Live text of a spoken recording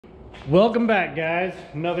Welcome back, guys.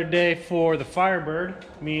 Another day for the Firebird.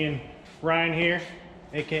 Me and Ryan here,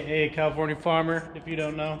 aka California Farmer, if you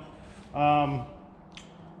don't know.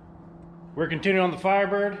 We're continuing on the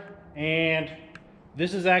Firebird, and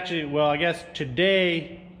this is actually, well, I guess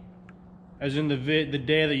today, as in the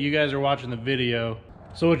day that you guys are watching the video,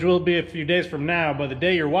 so which will be a few days from now, but the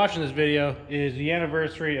day you're watching this video is the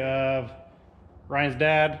anniversary of Ryan's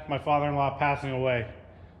dad, my father-in-law, passing away.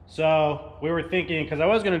 So we were thinking, because I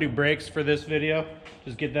was going to do brakes for this video,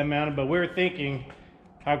 just get them mounted, but we were thinking,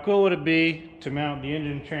 how cool would it be to mount the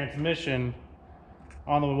engine transmission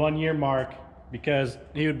on the 1 year mark, because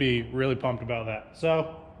he would be really pumped about that.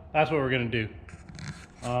 So that's what we're going to do.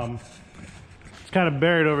 It's kind of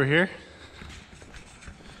buried over here,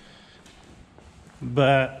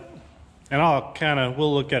 but, and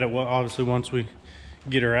we'll look at it obviously once we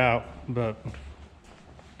get her out, but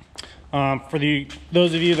for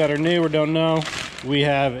those of you that are new or don't know, we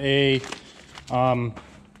have a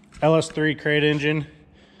Ls3 crate engine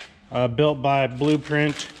built by Blue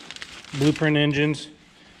Print Engines,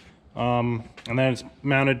 and then it's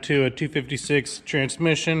mounted to a T56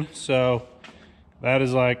 transmission. So that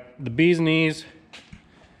is like the bee's knees.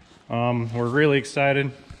 We're really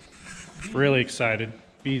excited.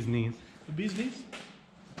 Bee's knees. The bee's knees?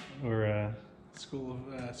 Or School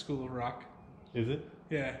of Rock. Is it?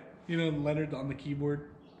 Yeah. You know Leonard on the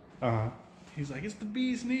keyboard? He's like, it's the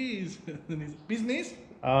bee's knees. And then he's like, bee's knees?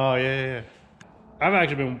 Oh, yeah. I've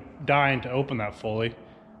actually been dying to open that fully.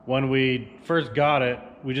 When we first got it,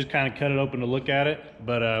 we just kind of cut it open to look at it,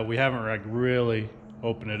 but we haven't like really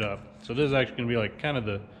opened it up. So this is actually going to be like kind of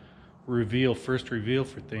the first reveal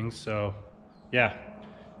for things. So yeah,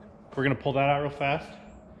 we're going to pull that out real fast,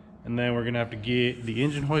 and then we're going to have to get the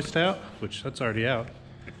engine hoist out, which that's already out.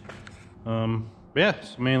 Yeah,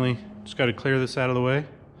 so mainly just got to clear this out of the way.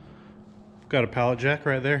 Got a pallet jack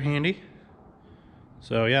right there handy.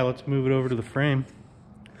 So yeah, let's move it over to the frame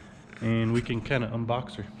and we can kind of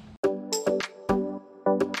unbox her.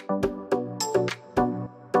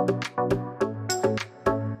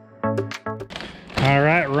 All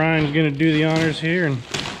right, Ryan's gonna do the honors here and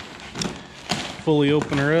fully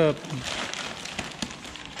open her up.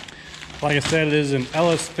 Like I said, it is an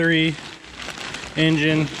Ls3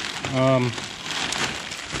 engine.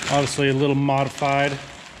 Obviously a little modified.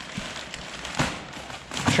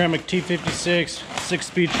 Tremec T56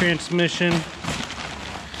 6-speed transmission.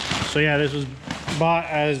 So yeah, this was bought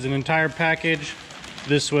as an entire package.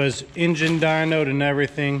 This was engine dynoed and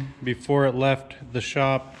everything before it left the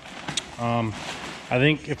shop. I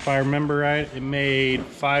think if I remember right, it made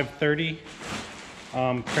 530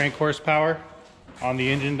 crank horsepower on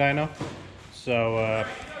the engine dyno. So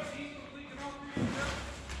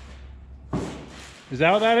is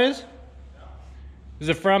that what that is? Is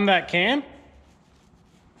it from that can?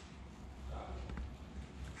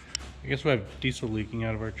 I guess we have diesel leaking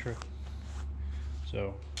out of our truck.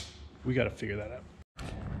 So we got to figure that out.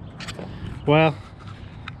 Well,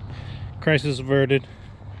 crisis averted.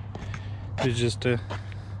 It's just a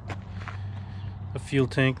fuel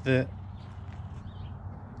tank that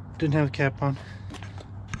didn't have a cap on.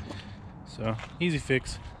 So easy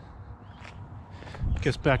fix.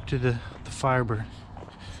 Guess back to the Firebird.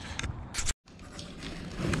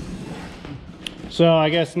 So I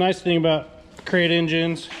guess nice thing about crate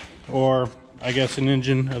engines, or I guess an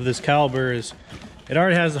engine of this caliber, is it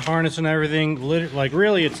already has the harness and everything. Like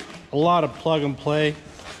really, it's a lot of plug and play.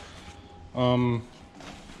 My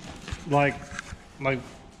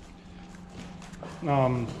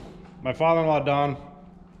father-in-law Don,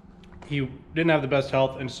 he didn't have the best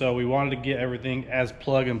health, and so we wanted to get everything as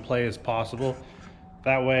plug and play as possible.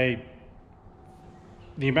 That way,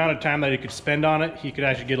 the amount of time that he could spend on it, he could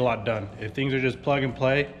actually get a lot done. If things are just plug and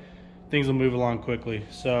play, things will move along quickly.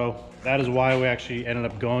 So that is why we actually ended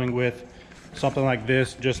up going with something like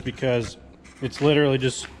this, just because it's literally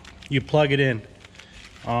just, you plug it in.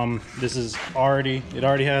 This is it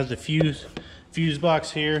already has the fuse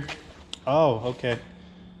box here. Oh, okay.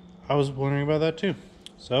 I was wondering about that too.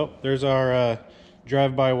 So there's our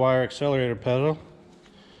drive-by-wire accelerator pedal,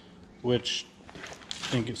 which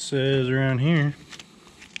I think it says around here.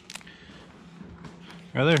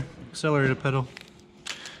 Right there, accelerator pedal.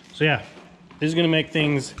 So yeah, this is gonna make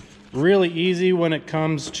things really easy when it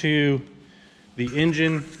comes to the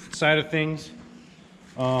engine side of things.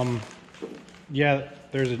 Yeah,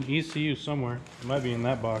 there's an ECU somewhere. It might be in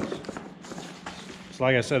that box. So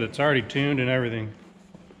like I said, it's already tuned and everything.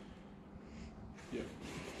 Yep.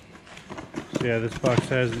 So yeah, this box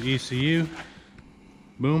has the ECU.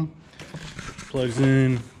 Boom. Plugs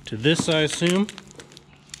in to this, I assume.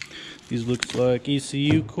 These looks like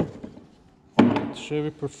ECU Chevy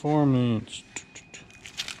Performance.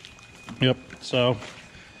 Yep, so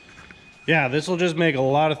yeah, this will just make a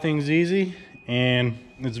lot of things easy, and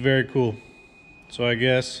it's very cool. So I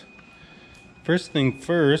guess first thing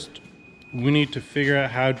first, we need to figure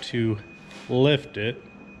out how to lift it.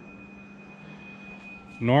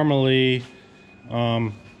 Normally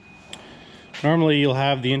you'll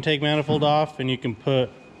have the intake manifold off and you can put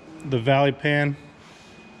the valley pan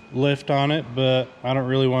lift on it, but I don't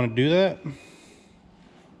really want to do that.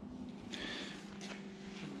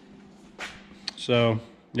 So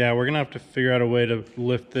yeah, we're gonna have to figure out a way to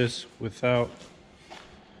lift this without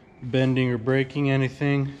bending or breaking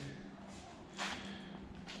anything.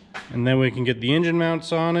 And then we can get the engine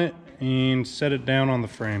mounts on it and set it down on the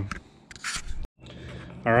frame.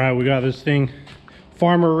 All right, we got this thing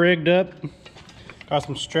farmer rigged up. Got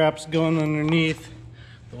some straps going underneath.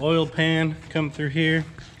 The oil pan come through here,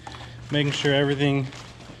 making sure everything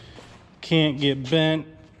can't get bent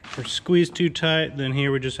or squeezed too tight. Then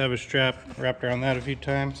here we just have a strap wrapped around that a few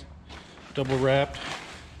times, double wrapped.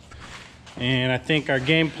 And I think our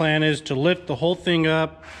game plan is to lift the whole thing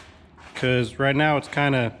up, because right now it's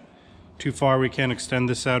kind of too far. We can't extend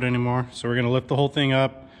this out anymore. So we're gonna lift the whole thing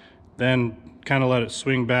up, then kind of let it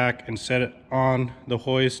swing back and set it on the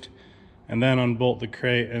hoist, and then unbolt the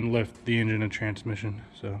crate and lift the engine and transmission.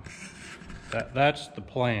 So that's the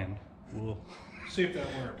plan. We'll See if that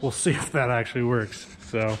works. We'll see if that actually works.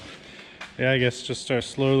 So yeah, I guess just start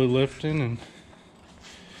slowly lifting, and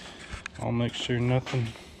I'll make sure nothing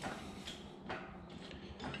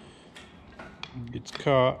gets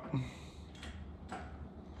caught.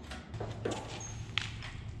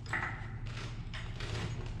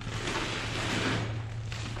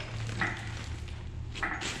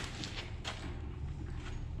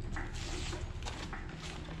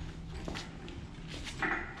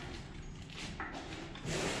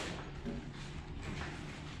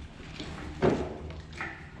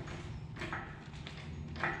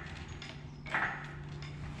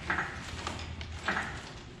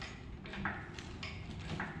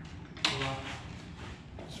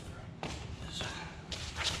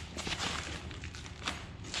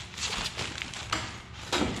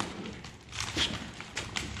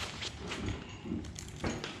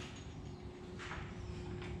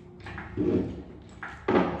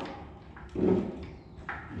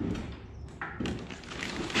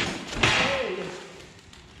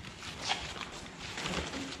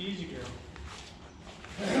 Easy, girl.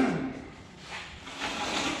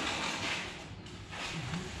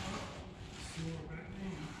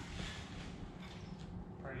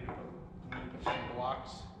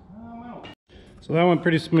 So that went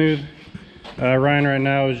pretty smooth. Ryan right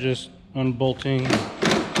now is just unbolting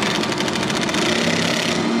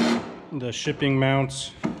the shipping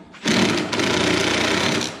mounts.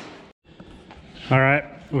 All right,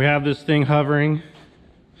 we have this thing hovering.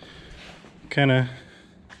 Kind of,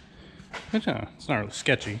 it's not really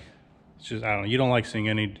sketchy. It's just, I don't know, you don't like seeing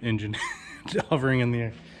any engine hovering in the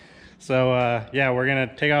air. So yeah, we're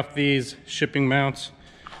gonna take off these shipping mounts.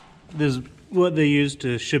 This is what they use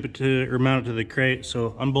to ship it to or mount it to the crate.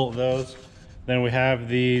 So unbolt those. Then we have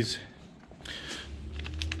these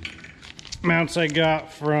mounts I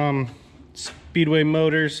got from Speedway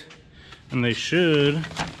Motors, and they should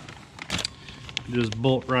just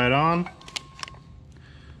bolt right on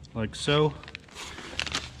like so.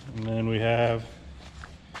 And then we have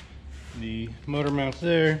the motor mounts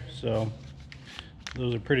there, so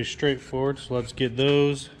those are pretty straightforward. So let's get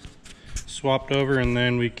those swapped over, and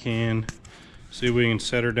then we can see if we can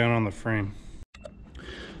set her down on the frame.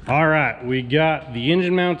 All right, we got the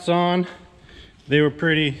engine mounts on. They were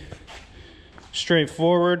pretty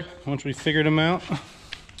straightforward once we figured them out.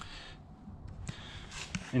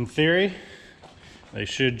 In theory, they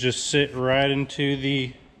should just sit right into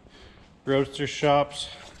the Roadster Shop's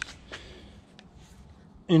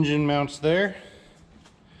engine mounts there.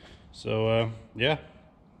 So yeah,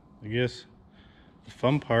 I guess the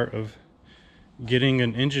fun part of getting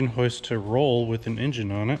an engine hoist to roll with an engine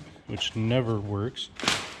on it, which never works.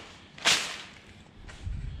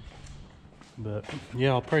 But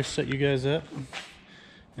yeah, I'll probably set you guys up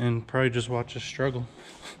and probably just watch us struggle.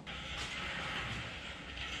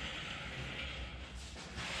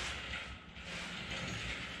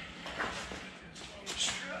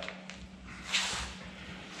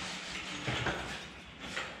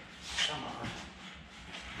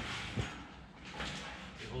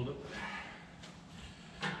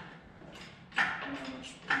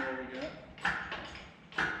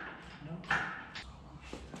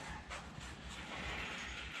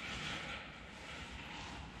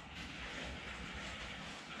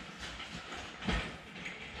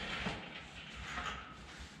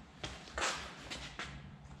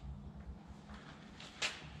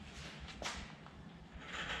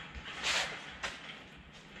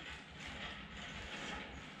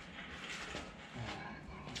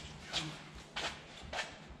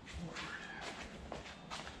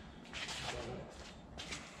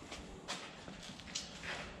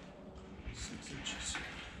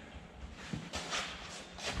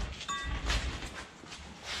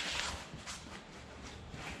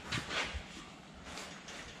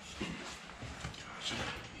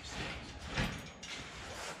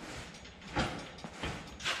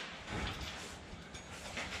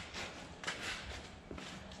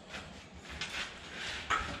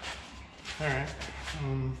 All right.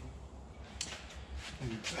 Let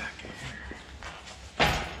me back here.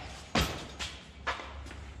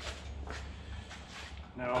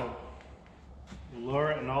 Now,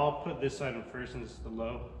 lower it, and I'll put this item first since it's the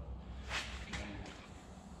low. Okay.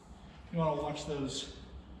 You want to watch those.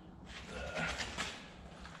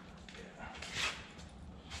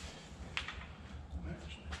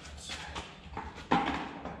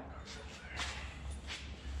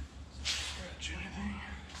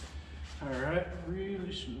 Alright,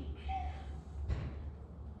 really smoothly.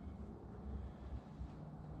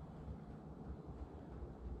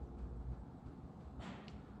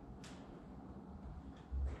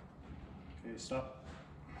 Okay, stop.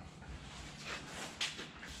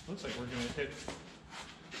 Looks like we're gonna hit.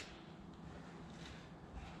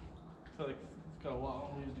 I feel like it's got a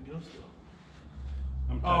lot of ways to go still.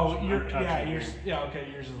 Okay,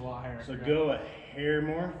 yours is a lot higher. So go a hair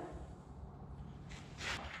more.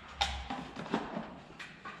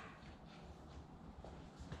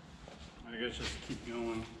 I guess just keep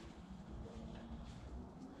going.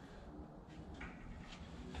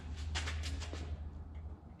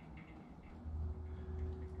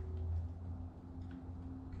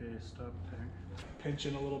 Okay, stop there. Pinch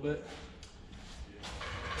in a little bit.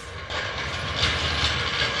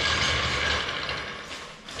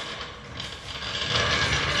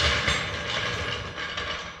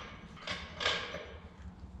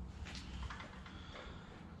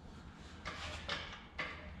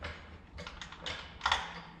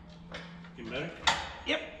 Getting better?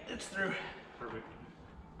 Yep, it's through. Perfect.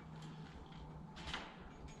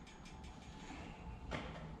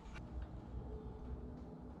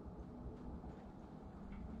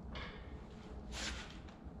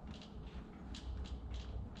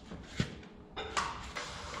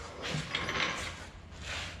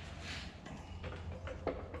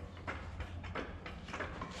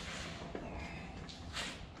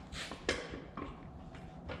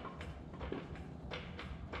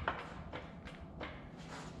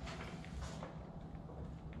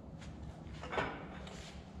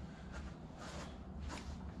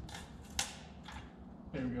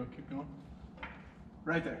 There we go, keep going.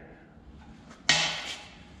 Right there.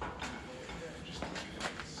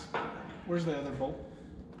 Where's the other bolt?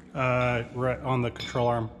 Right on the control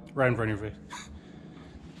arm, right in front of your face.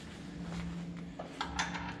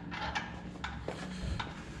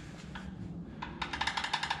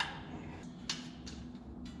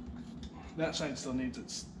 That side still needs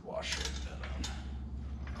its washer.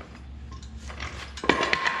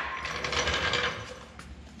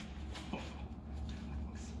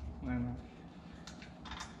 I know.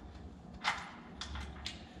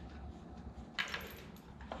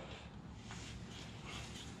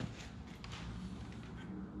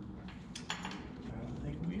 I don't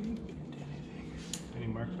think we did anything. Any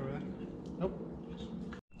marks over there? Nope.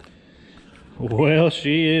 Well,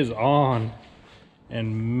 she is on.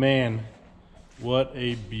 And man, what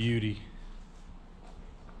a beauty.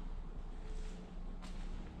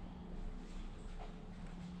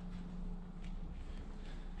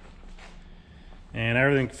 And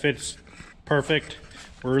everything fits perfect.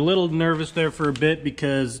 We're a little nervous there for a bit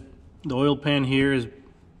because the oil pan here is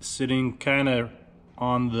sitting kind of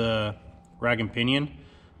on the rag and pinion,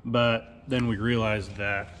 but then we realized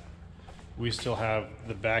that we still have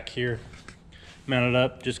the back here mounted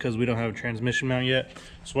up just because we don't have a transmission mount yet.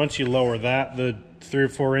 So once you lower that, the 3 or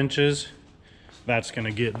 4 inches, that's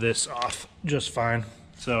gonna get this off just fine.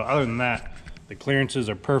 So other than that, the clearances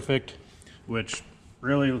are perfect, which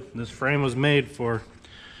really this frame was made for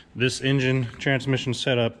this engine transmission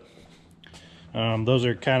setup. Those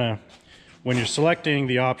are kind of, when you're selecting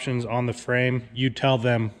the options on the frame, you tell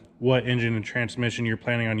them what engine and transmission you're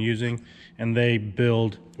planning on using, and they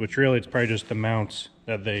build, which really it's probably just the mounts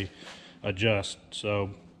that they adjust. So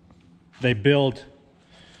they build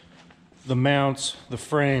the mounts, the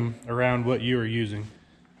frame around what you are using.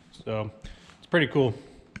 So it's pretty cool.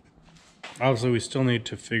 Obviously we still need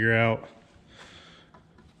to figure out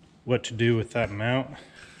what to do with that mount.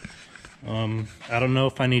 I don't know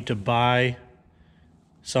if I need to buy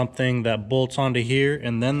something that bolts onto here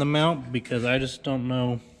and then the mount, because I just don't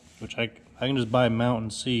know, which I can just buy a mount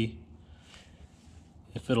and see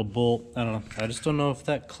if it'll bolt. I don't know. I just don't know if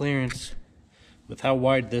that clearance, with how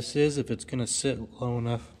wide this is, if it's gonna sit low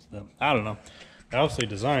enough. I don't know. I obviously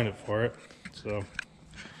designed it for it, so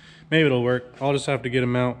maybe it'll work. I'll just have to get a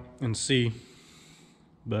mount and see.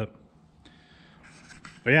 But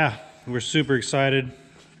yeah, we're super excited.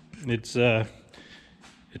 It's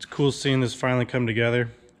cool seeing this finally come together.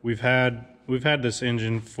 We've had this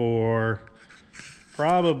engine for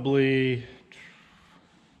probably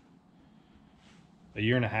a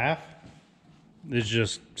year and a half, is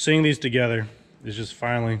just seeing these together is just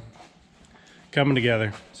finally coming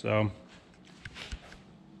together. So,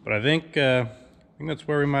 but I think that's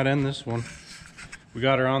where we might end this one. We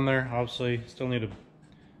got her on there. Obviously, still need to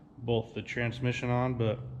bolt the transmission on,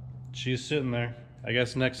 but she's sitting there. I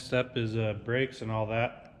guess next step is brakes and all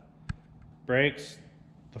that. Brakes,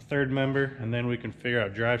 the third member, and then we can figure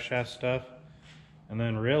out drive shaft stuff. And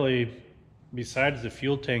then really, besides the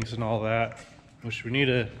fuel tanks and all that, which I need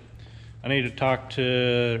to talk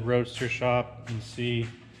to Roadster Shop and see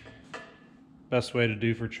best way to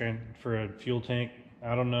do for a fuel tank.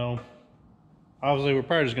 I don't know. Obviously, we're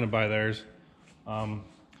probably just gonna buy theirs. You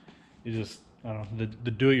just, I don't know,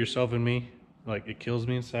 the do-it-yourself in me, like, it kills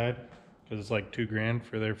me inside because it's like $2,000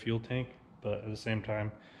 for their fuel tank, but at the same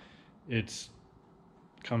time, it's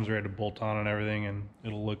comes ready to bolt on and everything, and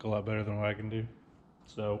it'll look a lot better than what I can do.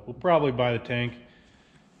 So we'll probably buy the tank.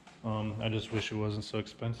 I just wish it wasn't so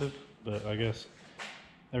expensive, but I guess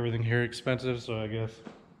everything here is expensive, so I guess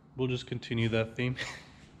we'll just continue that theme.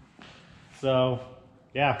 So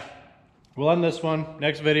yeah, we'll end this one.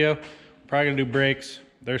 Next video, probably gonna do brakes.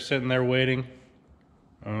 They're sitting there waiting.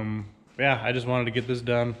 Yeah, I just wanted to get this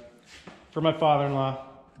done for my father-in-law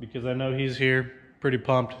because I know he's here pretty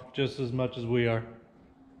pumped just as much as we are.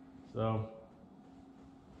 So,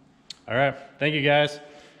 all right, thank you guys.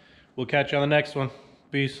 We'll catch you on the next one.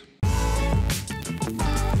 Peace.